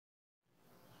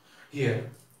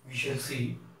Here we shall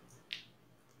see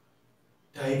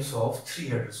types of three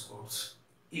address codes.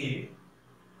 A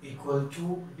equal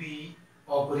to B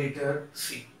operator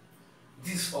C.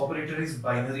 This operator is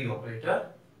binary operator.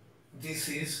 This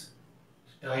is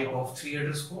type of three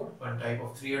address code, one type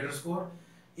of three address code.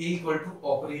 A equal to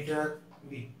operator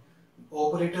B.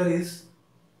 Operator is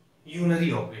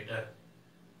unary operator.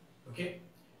 Okay,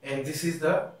 and this is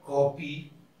the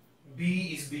copy.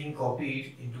 B is being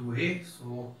copied into A,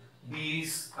 so B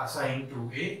is assigned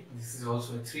to A. This is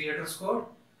also a three address code.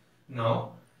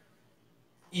 Now,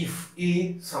 if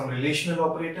A some relational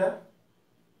operator,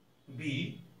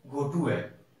 B go to A.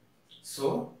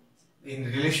 So, in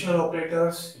relational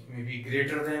operators, it may be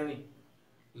greater than,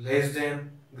 less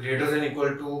than, greater than equal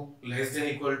to, less than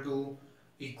equal to,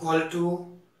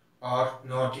 or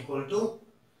not equal to,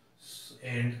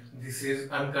 and this is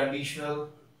unconditional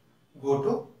go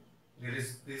to. There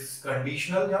is this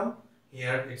conditional jump,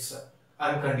 here it's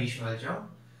unconditional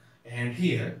jump, and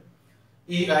here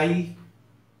AI,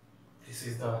 this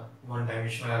is the one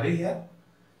dimensional array here.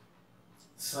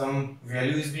 Some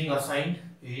value is being assigned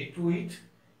A to it,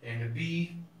 and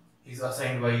B is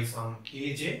assigned by some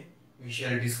AJ. We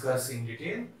shall discuss in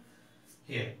detail.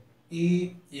 Here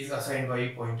A is assigned by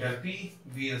pointer P,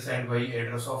 B is assigned by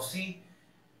address of C,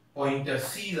 pointer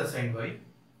C is assigned by A.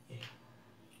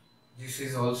 This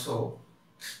is also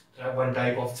one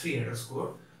type of three address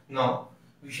code. Now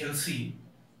we shall see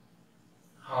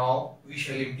how we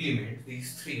shall implement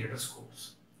these three address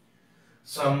codes.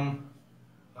 Some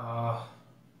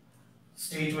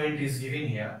statement is given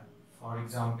here. For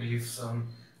example, if some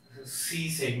C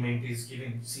segment is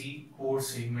given, C code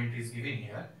segment is given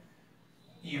here,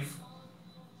 if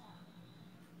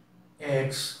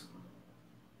X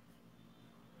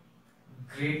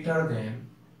greater than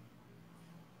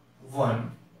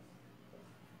 1,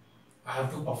 I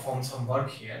have to perform some work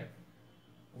here.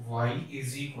 Y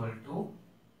is equal to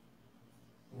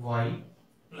Y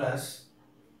plus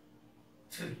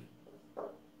 3.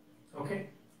 Okay.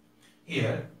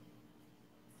 Here,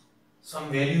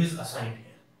 some value is assigned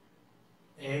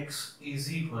here. X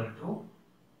is equal to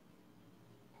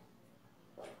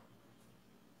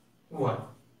 1.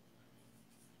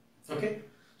 Okay.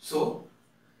 So,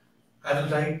 I will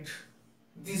write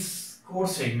this code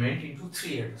segment into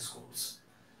three address codes.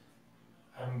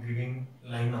 I am giving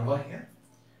line number here.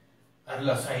 I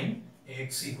will assign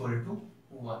X equal to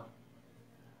 1.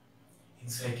 In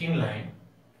second line,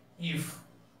 if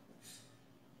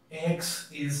X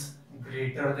is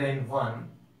greater than 1,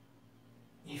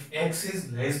 if X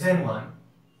is less than 1,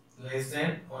 less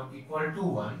than or equal to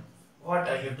 1, what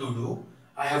I have to do?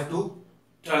 I have to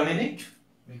terminate,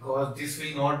 because this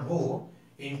will not go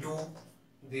into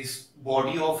this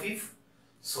body of if.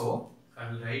 So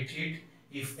I will write it,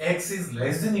 if X is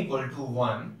less than equal to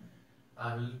 1,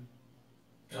 I will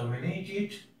terminate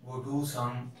it, go to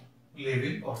some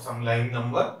level or some line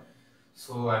number.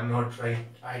 So I'm not right,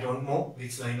 I don't know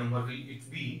which line number will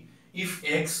it be. If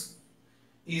X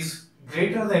is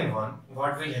greater than 1,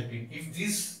 what will happen? If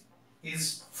this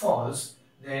is false,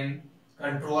 then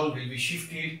control will be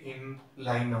shifted in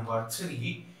line number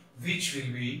 3, which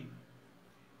will be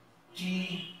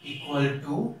T equal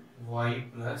to Y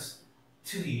plus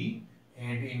 3,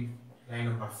 and in line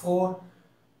number 4,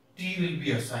 T will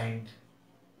be assigned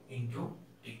into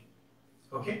T.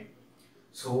 Okay.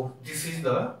 So this is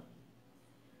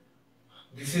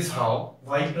how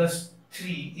Y plus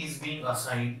 3 is being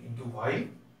assigned into Y.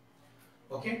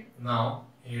 Okay. Now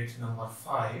at number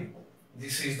 5,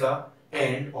 this is the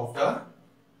end of the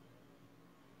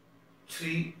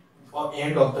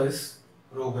end of this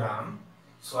program.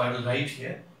 So I will write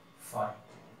here 5.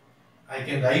 I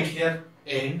can write here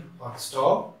end or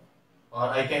stop, or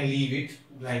I can leave it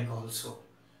blank also.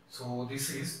 So this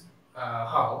is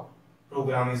how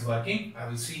program is working. I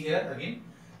will see here again.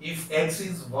 If X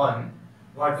is 1,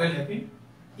 what will happen?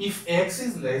 If X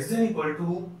is less than equal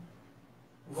to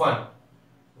 1,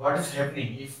 what is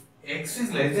happening? If X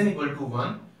is less than equal to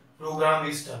 1, program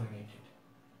is terminated.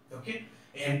 Okay.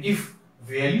 And if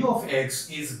value of X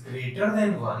is greater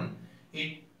than 1,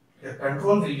 the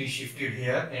control will be shifted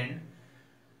here, and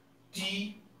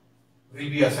T will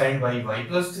be assigned by Y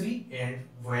plus 3, and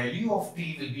value of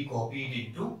T will be copied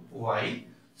into Y.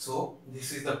 So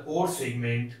this is the code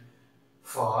segment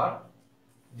for,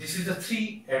 this is the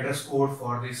 3 address code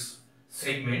for this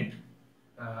segment,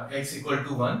 X equal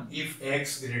to 1, if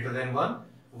X greater than 1,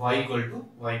 Y equal to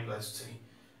Y plus 3.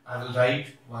 I will write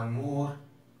one more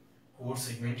code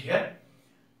segment here.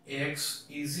 X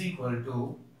is equal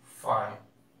to 5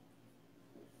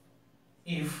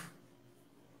 if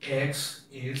X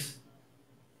is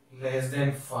less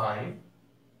than 5,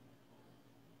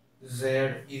 z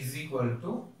is equal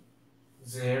to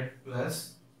z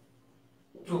plus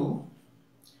 2,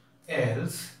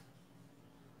 else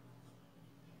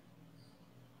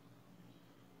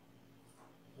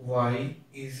y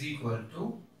is equal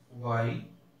to y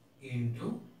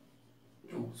into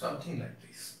 2, something like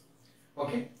this.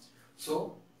 Okay,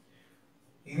 so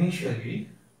initially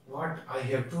what I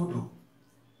have to do,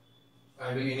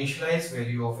 I will initialize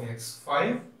value of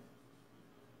x5,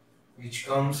 which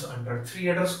comes under 3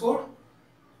 address code.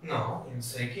 Now in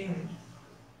second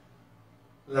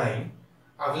line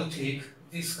I will take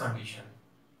this condition: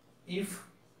 if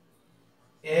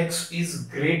x is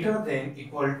greater than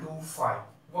equal to 5,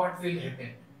 what will happen?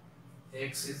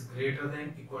 X is greater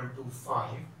than equal to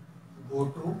 5, go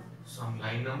to some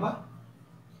line number,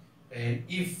 and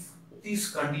if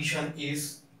this condition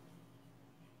is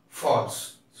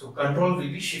false, so control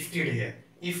will be shifted here.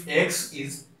 If x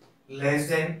is less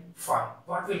than 5,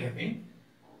 what will happen?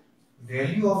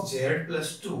 Value of z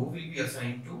plus 2 will be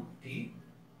assigned to t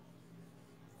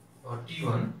or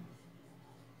t1,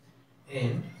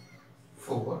 and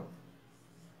for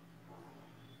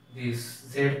this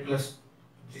z plus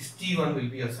this t1 will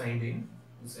be assigned in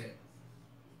z.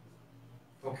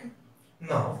 Okay.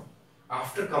 Now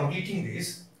after completing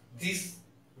this, this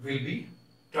will be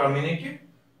terminated.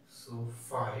 So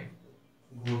 5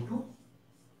 go to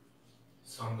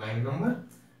some line number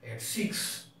at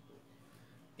 6.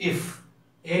 If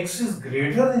x is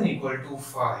greater than equal to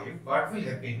 5, what will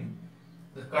happen?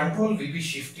 The control will be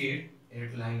shifted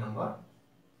at line number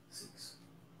 6.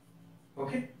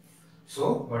 Okay.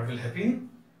 So what will happen?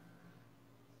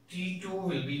 T2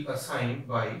 will be assigned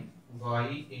by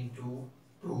y into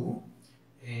 2,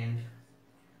 and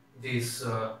this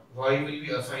y will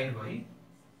be assigned by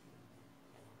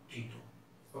T2.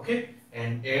 Okay,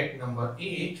 and at number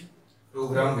 8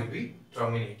 program will be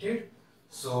terminated.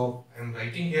 So I am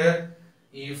writing here,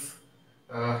 if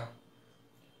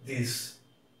this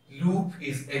loop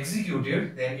is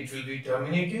executed, then it will be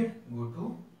terminated, go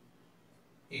to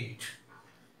 8,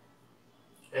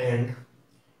 and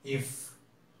if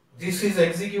this is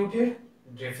executed,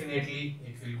 definitely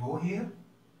it will go here,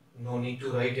 no need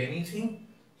to write anything.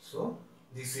 So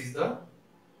this is the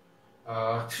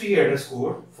 3 address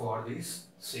code for this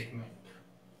segment.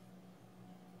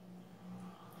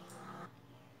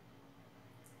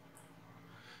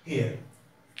 Here,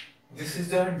 this is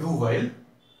the do while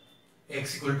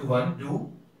x equal to 1,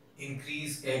 do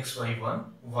increase x by 1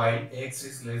 while x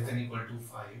is less than equal to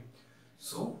 5.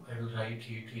 So I will write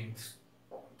it in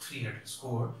 3 address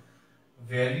code.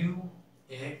 Value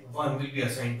 1 will be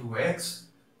assigned to x.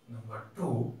 Number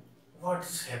 2, what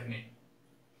is happening?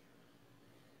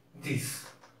 This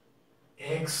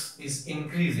x is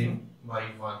increasing by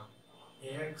 1.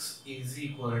 X is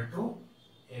equal to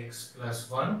x plus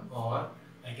 1, or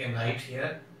I can write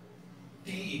here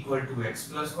t equal to x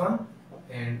plus 1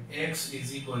 and x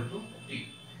is equal to t.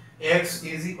 X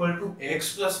is equal to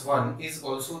x plus 1 is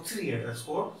also 3 address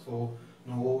code, so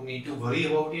no need to worry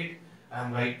about it.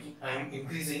 I am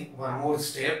increasing one more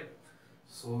step,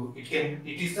 so it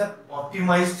is the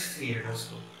optimized 3 address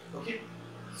code. Okay,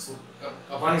 so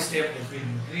one step has been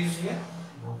increased here,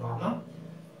 no problem.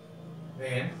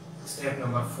 Then step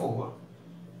number 4,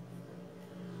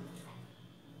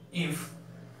 if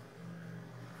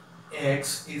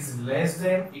x is less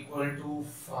than equal to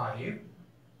 5,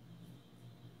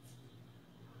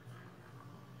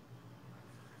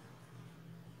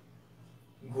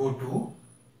 go to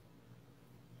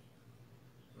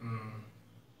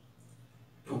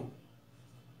 2.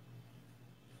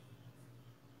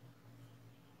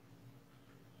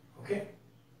 Okay,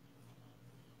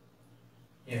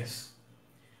 yes,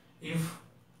 if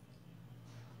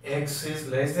x is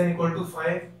less than equal to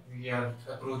 5, we are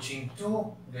approaching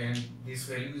 2, then this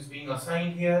value is being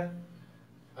assigned here.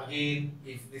 Again,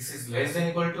 if this is less than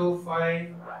equal to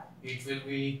 5, it will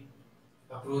be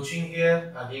approaching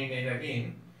here again and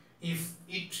again. If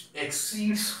it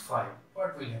exceeds 5,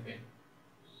 what will happen?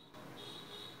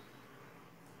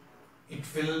 It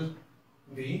will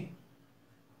be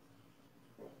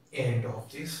end of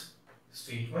this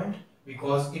statement,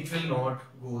 because it will not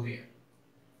go there.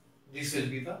 This will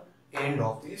be the end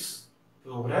of this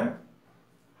program.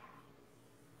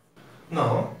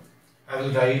 Now I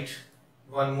will write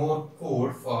one more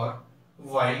code for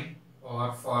while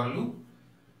or for loop.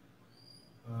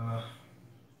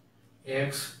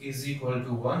 X is equal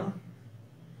to 1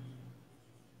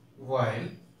 while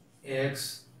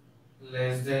x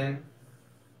less than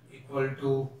equal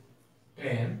to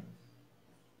 10,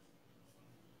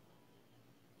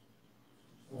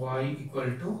 y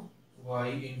equal to y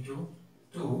into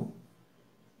 2,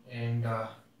 and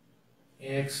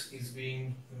x is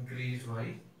being increased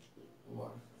by 1.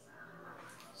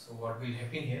 So what will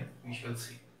happen here, we shall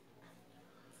see.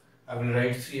 I will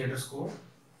write 3 headers code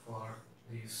for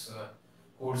this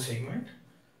code segment.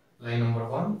 Line number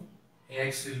 1,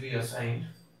 x will be assigned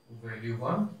value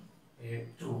 1 and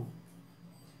 2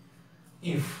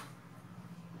 if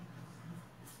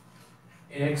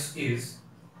x is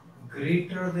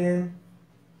greater than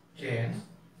 10,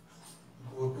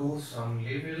 go to some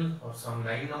label or some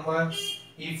line number.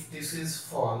 If this is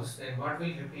false, then what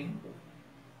will happen?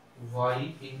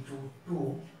 Y into 2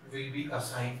 will be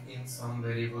assigned in some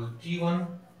variable t1,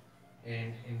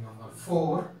 and in number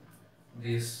 4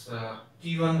 this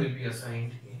t1 will be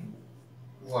assigned in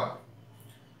y.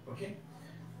 Okay.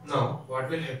 Now what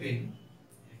will happen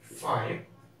at 5,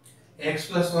 x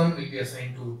plus 1 will be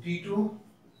assigned to t2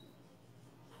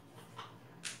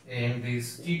 and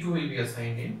this t2 will be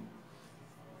assigned in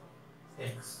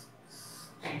x.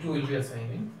 t2 will be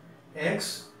assigned in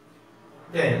x.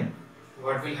 Then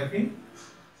what will happen?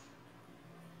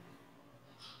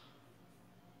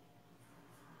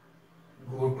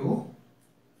 Go to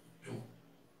 2.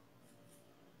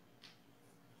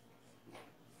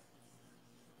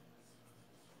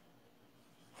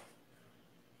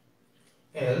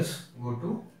 Else go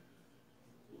to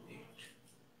 8.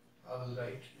 I will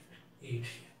write 8 here.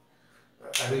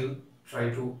 I will try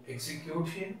to execute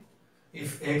here.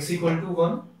 If x equal to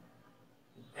 1,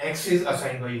 x is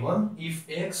assigned by 1. If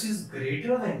x is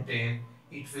greater than 10,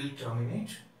 it will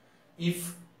terminate.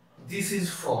 If this is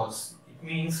false, it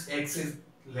means x is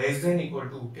less than equal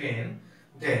to 10,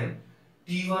 then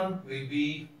t1 will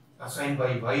be assigned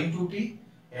by y into t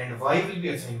and y will be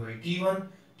assigned by t1,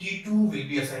 t2 will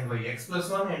be assigned by x plus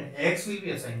 1 and x will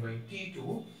be assigned by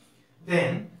t2.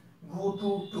 Then go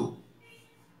to 2.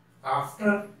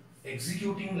 After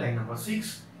executing line number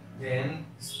 6, then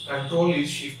control is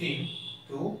shifting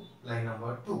to line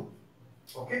number 2.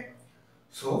 Okay.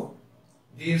 So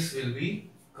this will be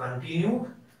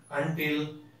continued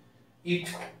until it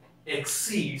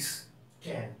exceeds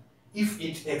 10. If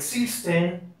it exceeds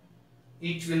 10,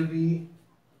 it will be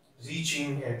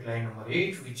reaching at line number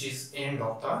 8, which is end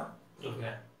of the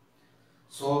program.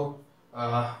 So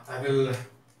I will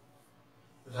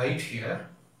write here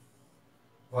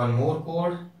one more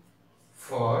code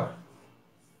for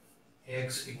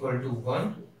x equal to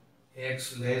 1,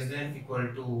 x less than equal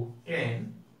to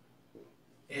 10,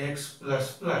 x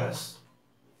plus plus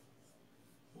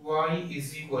y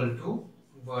is equal to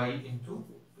y into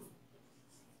 2.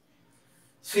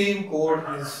 Same code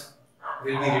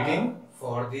will be written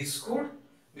for this code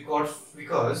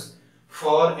because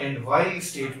for and while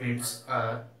statements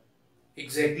are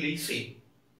exactly same.